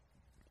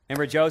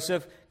 Remember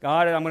Joseph?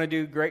 God, I'm going to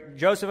do great.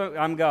 Joseph,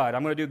 I'm God.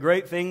 I'm going to do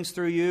great things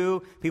through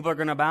you. People are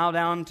going to bow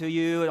down to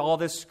you. All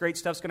this great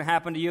stuff's going to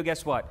happen to you.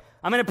 Guess what?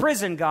 I'm in a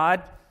prison,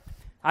 God.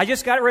 I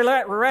just got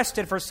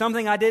arrested for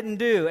something I didn't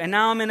do, and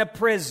now I'm in a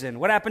prison.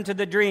 What happened to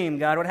the dream,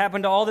 God? What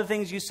happened to all the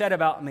things you said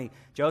about me?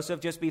 Joseph,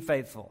 just be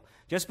faithful.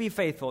 Just be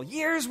faithful.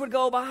 Years would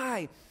go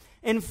by,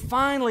 and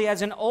finally,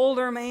 as an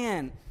older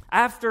man,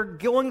 after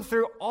going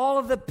through all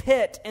of the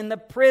pit and the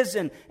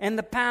prison and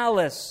the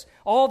palace,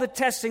 all the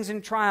testings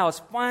and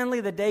trials,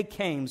 finally the day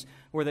came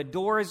where the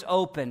door is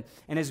open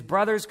and his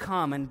brothers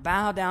come and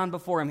bow down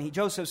before him.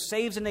 Joseph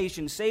saves a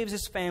nation, saves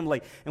his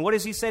family. And what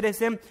does he say to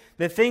them?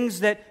 The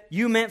things that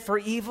you meant for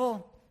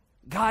evil,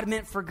 God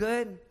meant for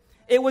good.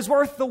 It was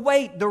worth the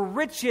wait, the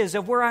riches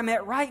of where I'm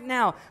at right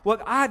now.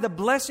 The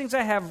blessings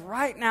I have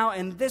right now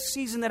in this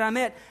season that I'm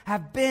at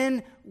have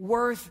been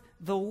worth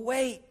the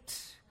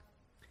wait.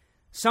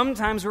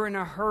 Sometimes we're in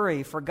a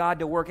hurry for God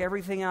to work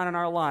everything out in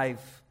our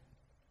life.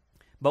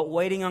 But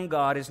waiting on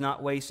God is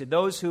not wasted.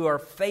 Those who are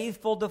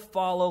faithful to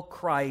follow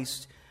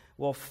Christ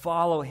will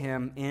follow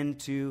Him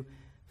into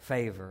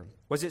favor.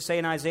 What does it say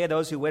in Isaiah?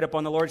 Those who wait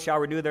upon the Lord shall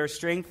renew their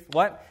strength.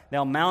 What?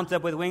 They'll mount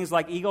up with wings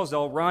like eagles.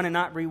 They'll run and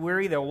not be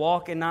weary. They'll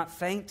walk and not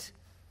faint.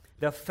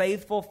 The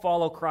faithful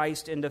follow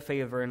Christ into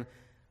favor. And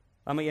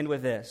let me end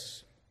with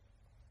this.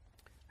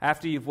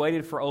 After you've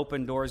waited for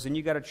open doors, then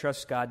you've got to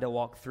trust God to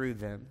walk through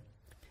them.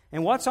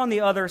 And what's on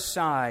the other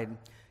side?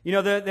 You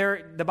know,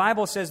 the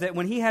Bible says that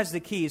when He has the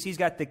keys, He's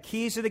got the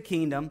keys to the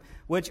kingdom,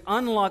 which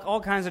unlock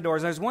all kinds of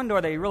doors. There's one door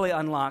that He really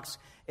unlocks,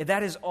 and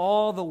that is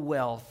all the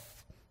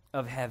wealth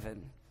of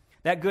heaven.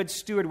 That good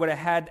steward would have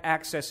had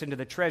access into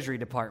the treasury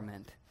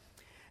department.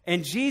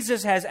 And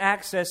Jesus has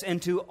access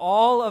into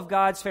all of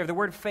God's favor. The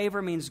word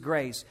favor means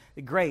grace.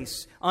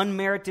 Grace,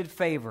 unmerited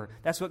favor.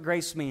 That's what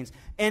grace means.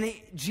 And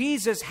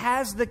Jesus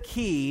has the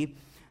key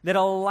that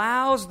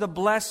allows the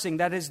blessing,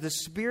 that is the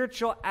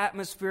spiritual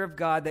atmosphere of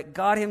God, that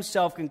God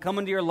Himself can come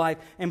into your life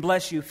and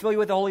bless you, fill you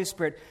with the Holy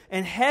Spirit.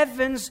 And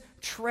heaven's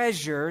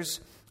treasures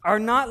are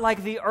not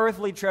like the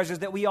earthly treasures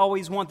that we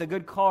always want, the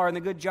good car and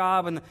the good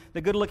job and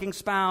the good-looking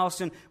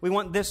spouse, and we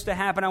want this to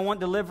happen. I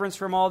want deliverance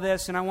from all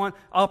this, and I want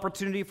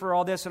opportunity for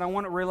all this, and I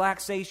want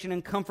relaxation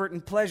and comfort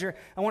and pleasure.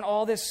 I want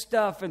all this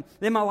stuff, and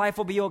then my life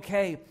will be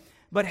okay.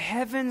 But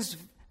heaven's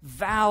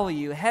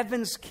value,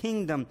 heaven's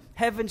kingdom,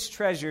 heaven's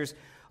treasures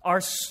are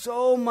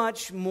so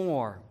much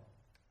more.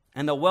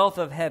 And the wealth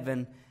of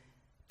heaven,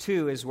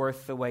 too, is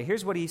worth the wait.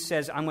 Here's what He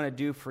says I'm going to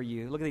do for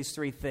you. Look at these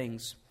three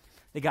things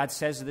that God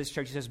says to this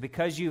church. He says,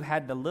 because you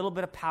had the little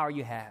bit of power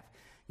you have,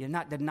 you have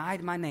not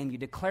denied my name, you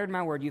declared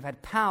my word, you've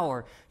had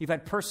power, you've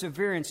had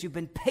perseverance, you've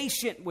been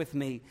patient with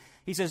me.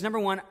 He says, number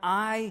one,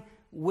 I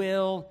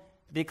will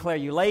declare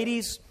you.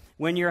 Ladies,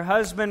 When your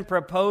husband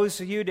proposed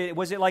to you,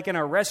 was it like in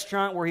a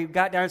restaurant where he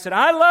got down and said,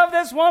 I love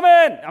this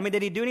woman? I mean,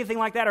 did he do anything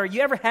like that? Or you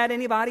ever had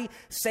anybody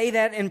say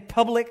that in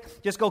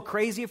public, just go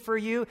crazy for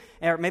you?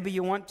 Or maybe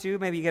you want to,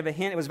 maybe you give a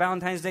hint. It was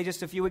Valentine's Day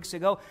just a few weeks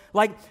ago.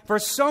 Like for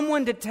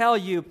someone to tell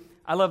you,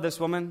 I love this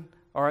woman,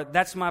 or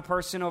that's my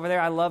person over there,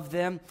 I love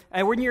them.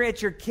 And when you're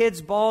at your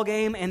kid's ball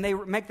game and they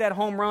make that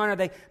home run or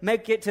they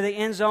make it to the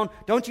end zone,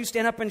 don't you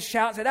stand up and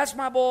shout and say, that's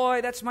my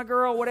boy, that's my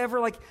girl, whatever,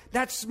 like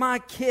that's my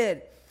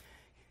kid.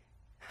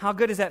 How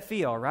good does that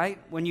feel, right?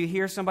 When you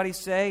hear somebody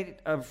say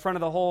in front of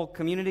the whole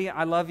community,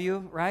 I love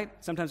you, right?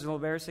 Sometimes it's a little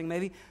embarrassing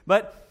maybe.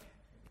 But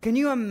can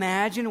you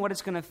imagine what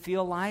it's going to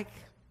feel like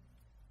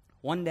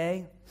one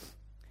day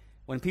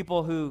when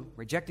people who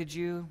rejected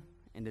you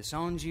and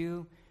disowned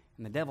you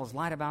and the devil's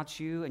lied about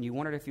you and you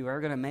wondered if you were ever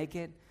going to make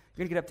it,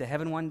 you're going to get up to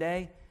heaven one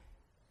day,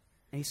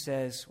 and he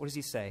says, what does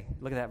he say?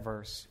 Look at that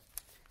verse.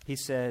 He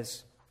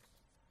says,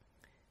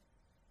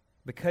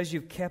 because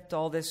you've kept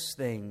all these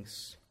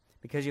things,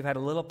 because you've had a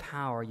little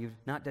power, you've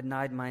not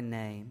denied my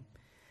name.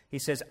 He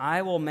says,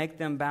 I will make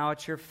them bow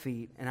at your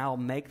feet, and I will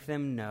make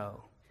them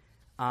know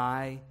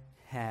I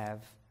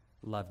have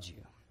loved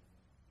you.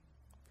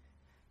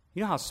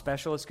 You know how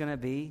special it's going to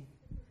be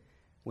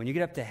when you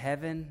get up to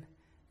heaven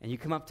and you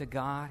come up to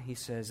God? He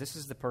says, this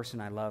is the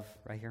person I love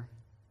right here.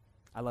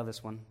 I love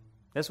this one.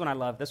 This one I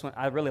love. This one,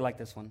 I really like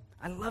this one.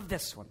 I love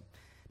this one.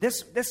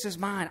 This is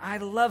mine. I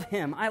love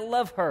him. I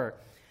love her.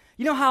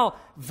 You know how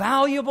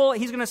valuable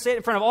he's going to say it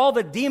in front of all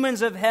the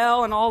demons of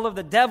hell and all of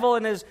the devil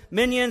and his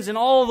minions and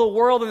all of the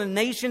world and the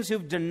nations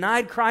who've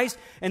denied Christ,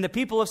 and the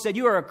people have said,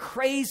 you are a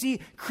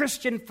crazy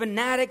Christian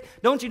fanatic.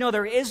 Don't you know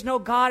there is no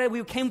God?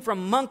 We came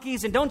from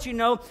monkeys. And don't you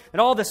know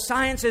that all the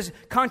science is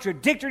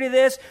contradictory to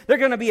this? There's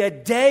going to be a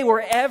day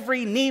where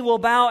every knee will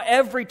bow,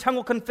 every tongue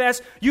will confess.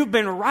 You've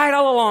been right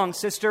all along,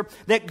 sister,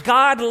 that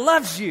God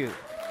loves you.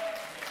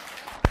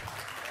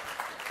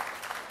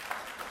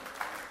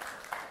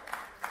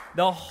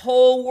 The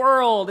whole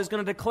world is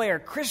going to declare,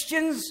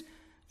 Christians,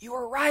 you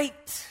are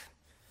right.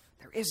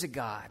 There is a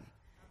God,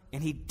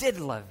 and he did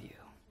love you.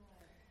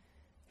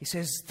 He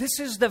says, this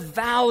is the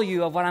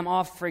value of what I'm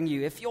offering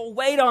you. If you'll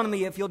wait on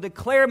me, if you'll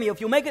declare me,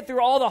 if you'll make it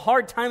through all the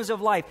hard times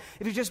of life,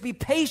 if you just be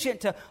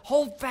patient to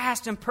hold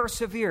fast and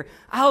persevere,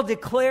 I'll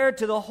declare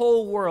to the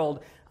whole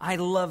world, I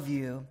love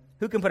you.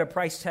 Who can put a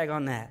price tag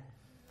on that?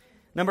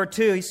 Number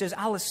 2, he says,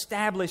 I'll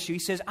establish you. He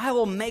says, I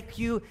will make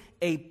you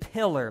a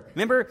pillar.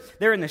 Remember,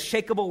 they're in the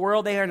shakeable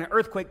world. They are in an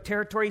earthquake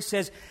territory. He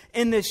says,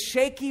 in this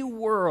shaky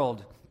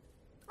world,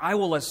 I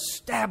will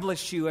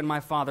establish you in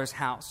my Father's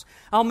house.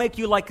 I'll make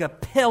you like a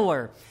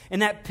pillar,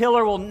 and that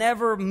pillar will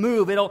never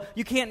move.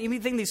 You can't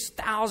even think these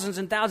thousands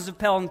and thousands of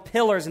pound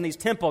pillars in these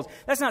temples.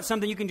 That's not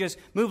something you can just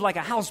move like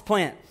a house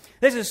plant.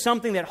 This is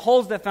something that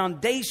holds the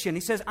foundation.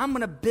 He says, I'm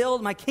going to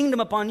build my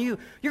kingdom upon you.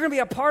 You're going to be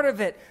a part of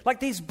it,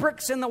 like these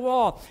bricks in the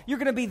wall. You're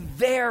going to be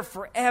there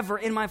forever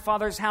in my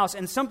Father's house.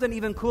 And something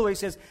even cooler, he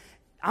says,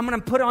 I'm going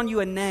to put on you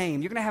a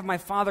name. You're going to have my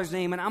Father's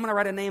name, and I'm going to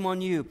write a name on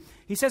you.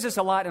 He says this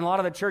a lot in a lot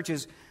of the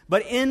churches,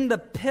 but in the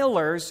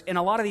pillars, in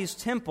a lot of these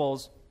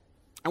temples,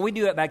 and we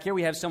do it back here,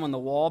 we have some on the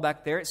wall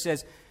back there, it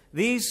says,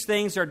 these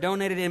things are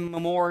donated in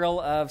memorial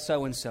of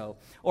so-and-so.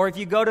 Or if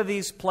you go to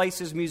these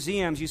places,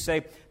 museums, you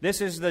say, this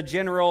is the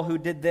general who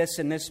did this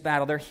in this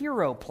battle. They're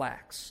hero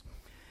plaques.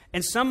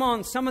 And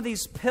on some of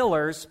these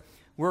pillars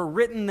were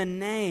written the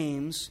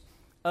names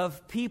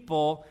of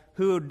people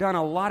who had done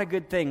a lot of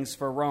good things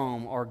for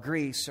Rome or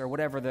Greece or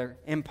whatever their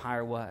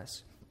empire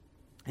was.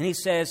 And he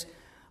says,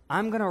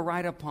 I'm going to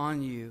write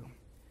upon you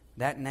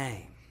that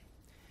name.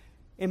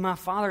 In my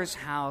Father's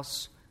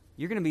house,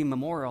 you're going to be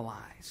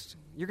memorialized.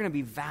 You're going to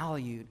be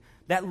valued.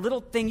 That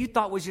little thing you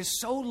thought was just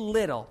so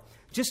little,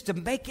 just to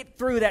make it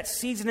through that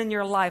season in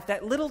your life,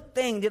 that little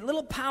thing, that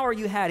little power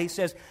you had, he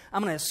says,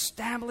 I'm going to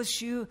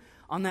establish you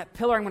on that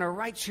pillar. I'm going to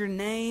write your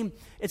name.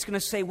 It's going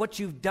to say what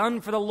you've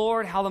done for the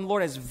Lord, how the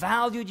Lord has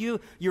valued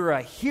you. You're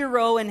a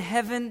hero in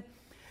heaven.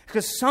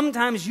 Because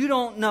sometimes you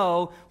don't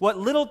know what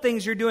little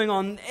things you're doing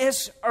on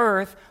this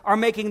earth are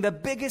making the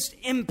biggest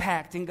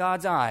impact in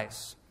God's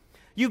eyes.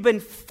 You've been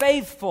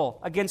faithful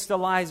against the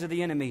lies of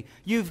the enemy.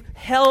 You've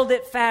held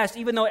it fast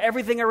even though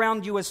everything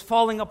around you is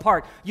falling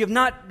apart. You've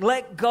not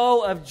let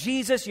go of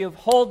Jesus. You've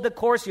held the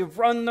course. You've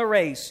run the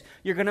race.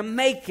 You're going to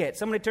make it.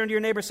 Somebody turn to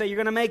your neighbor and say, you're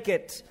going to make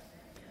it.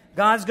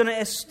 God's going to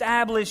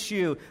establish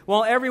you.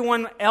 While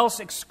everyone else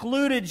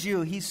excluded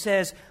you, he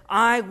says,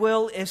 I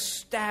will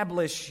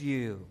establish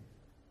you.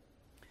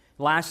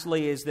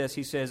 Lastly is this.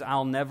 He says,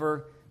 I'll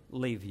never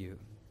leave you.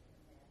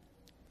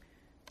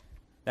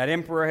 That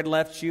emperor had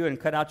left you and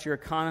cut out your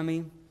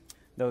economy.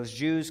 Those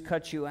Jews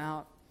cut you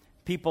out.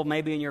 People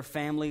maybe in your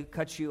family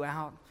cut you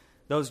out.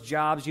 Those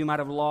jobs you might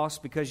have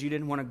lost because you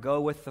didn't want to go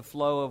with the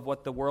flow of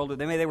what the world did.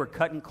 Maybe they were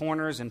cutting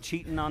corners and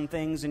cheating on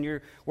things in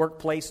your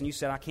workplace, and you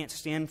said, I can't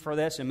stand for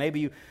this. And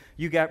maybe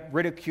you got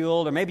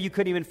ridiculed, or maybe you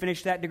couldn't even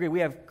finish that degree. We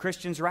have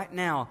Christians right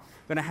now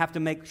going to have to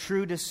make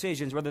true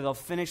decisions whether they'll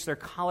finish their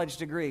college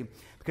degree.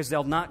 because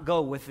they'll not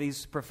go with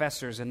these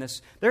professors and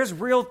this. There's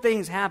real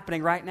things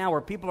happening right now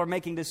where people are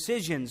making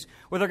decisions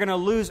where they're going to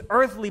lose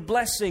earthly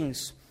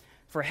blessings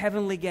for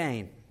heavenly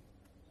gain.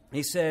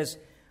 He says,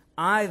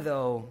 I,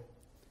 though,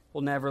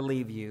 will never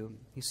leave you.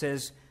 He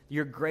says,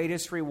 your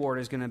greatest reward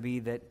is going to be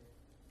that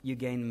you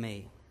gain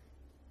me.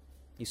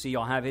 You see,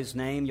 you'll have his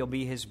name, you'll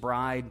be his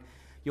bride,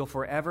 you'll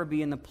forever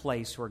be in the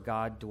place where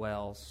God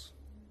dwells.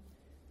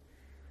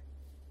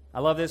 I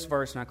love this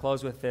verse, and I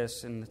close with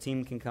this, and the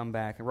team can come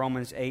back. In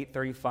Romans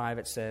 8:35,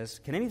 it says,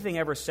 can anything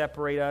ever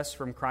separate us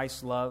from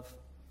Christ's love?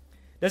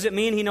 Does it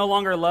mean he no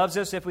longer loves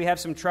us if we have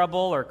some trouble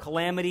or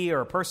calamity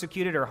or are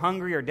persecuted or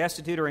hungry or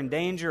destitute or in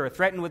danger or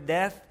threatened with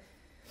death?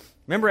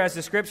 Remember, as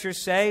the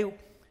Scriptures say,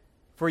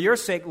 for your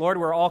sake, Lord,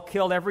 we're all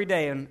killed every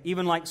day, and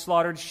even like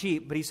slaughtered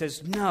sheep. But he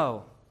says,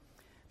 no.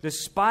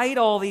 Despite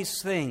all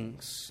these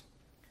things,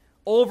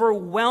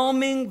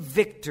 overwhelming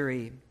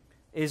victory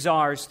is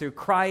ours through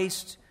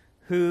Christ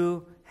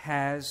who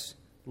has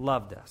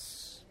loved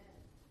us.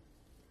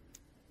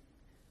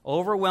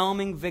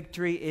 Overwhelming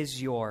victory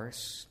is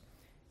yours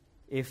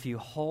if you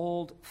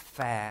hold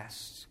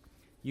fast.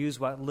 Use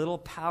what little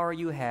power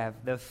you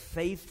have. The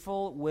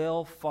faithful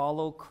will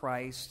follow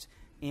Christ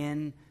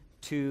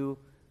into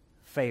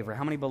favor.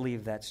 How many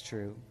believe that's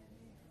true?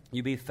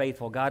 You be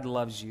faithful. God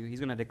loves you. He's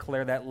going to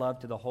declare that love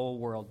to the whole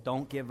world.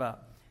 Don't give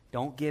up.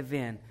 Don't give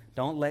in.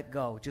 Don't let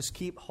go. Just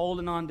keep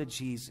holding on to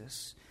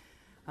Jesus.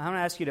 I'm going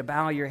to ask you to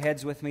bow your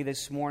heads with me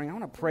this morning. I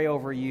want to pray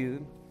over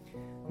you.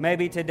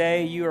 Maybe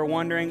today you are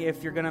wondering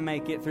if you're going to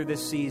make it through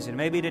this season.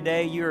 Maybe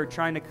today you are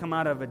trying to come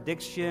out of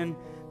addiction.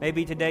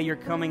 Maybe today you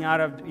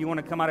want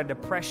to come out of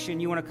depression.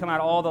 You want to come out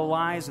of all the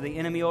lies of the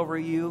enemy over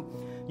you.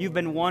 You've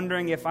been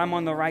wondering if I'm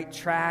on the right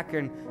track,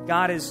 and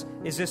God, is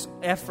this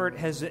effort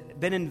has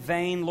been in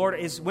vain? Lord,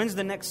 when's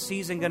the next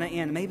season going to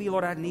end? Maybe,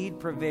 Lord, I need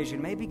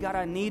provision. Maybe, God,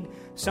 I need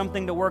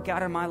something to work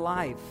out in my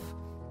life.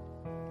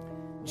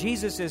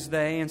 Jesus is the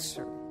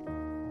answer.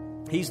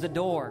 He's the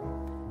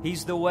door.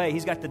 He's the way.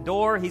 He's got the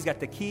door. He's got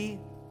the key.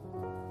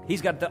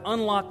 He's got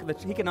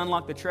He can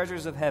unlock the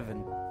treasures of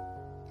heaven.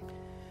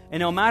 And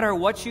no matter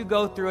what you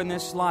go through in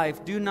this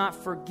life, do not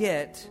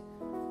forget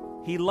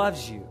He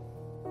loves you.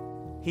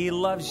 He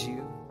loves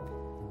you.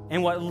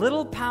 And what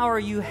little power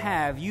you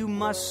have, you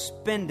must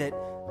spend it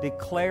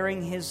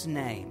declaring His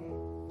name,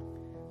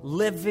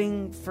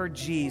 living for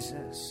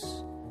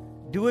Jesus,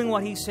 doing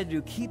what He said to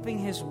do, keeping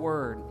His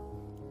word,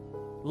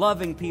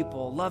 loving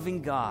people,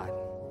 loving God,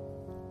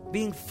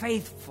 being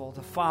faithful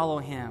to follow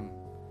Him.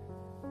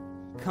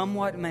 Come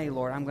what may,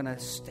 Lord, I'm going to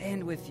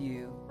stand with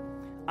you.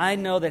 I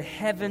know that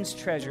heaven's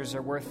treasures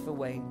are worth the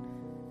wait.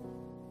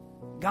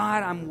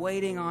 God, I'm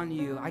waiting on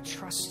you. I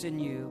trust in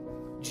you.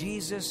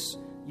 Jesus,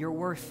 you're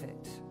worth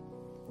it.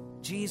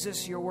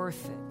 Jesus, you're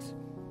worth it.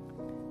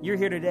 You're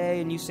here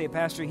today and you say,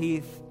 Pastor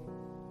Heath,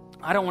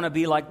 I don't want to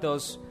be like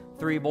those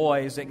 3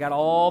 boys that got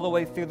all the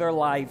way through their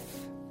life.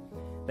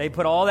 They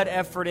put all that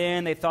effort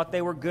in. They thought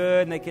they were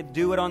good and they could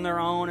do it on their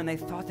own, and they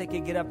thought they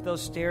could get up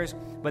those stairs.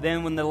 But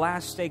then when the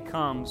last day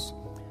comes,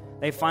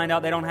 they find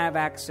out they don't have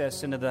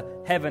access into the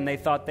heaven they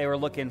thought they were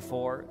looking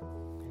for.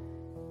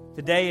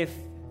 Today, if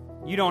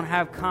you don't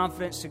have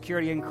confident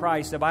security in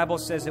Christ, the Bible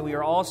says that we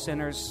are all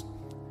sinners.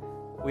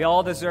 We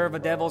all deserve a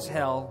devil's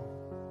hell.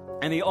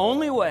 And the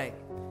only way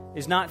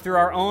is not through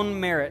our own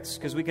merits,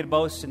 because we could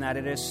boast in that.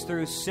 It is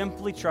through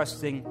simply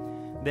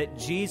trusting that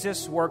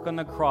Jesus' work on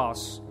the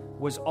cross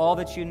was all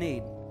that you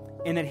need,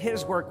 and that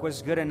His work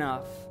was good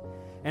enough.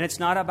 And it's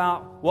not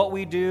about what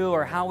we do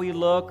or how we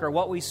look or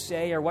what we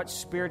say or what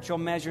spiritual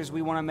measures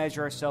we want to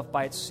measure ourselves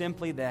by. It's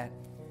simply that,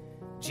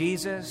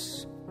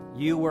 Jesus,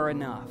 you were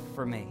enough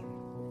for me.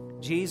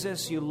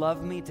 Jesus, you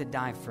love me to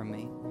die for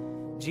me.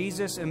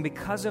 Jesus, and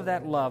because of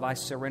that love, I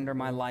surrender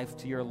my life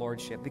to your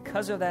lordship.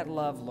 Because of that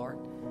love, Lord,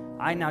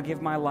 I now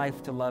give my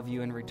life to love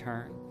you in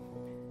return.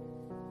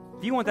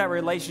 If you want that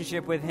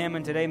relationship with Him,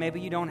 and today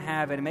maybe you don't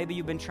have it, and maybe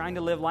you've been trying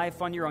to live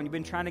life on your own, you've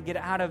been trying to get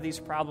out of these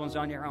problems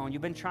on your own,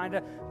 you've been trying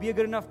to be a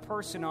good enough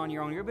person on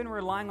your own, you've been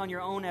relying on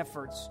your own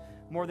efforts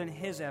more than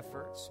His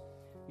efforts.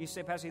 You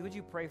say, Pastor, would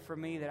you pray for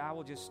me that I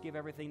will just give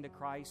everything to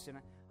Christ, and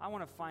I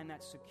want to find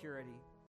that security.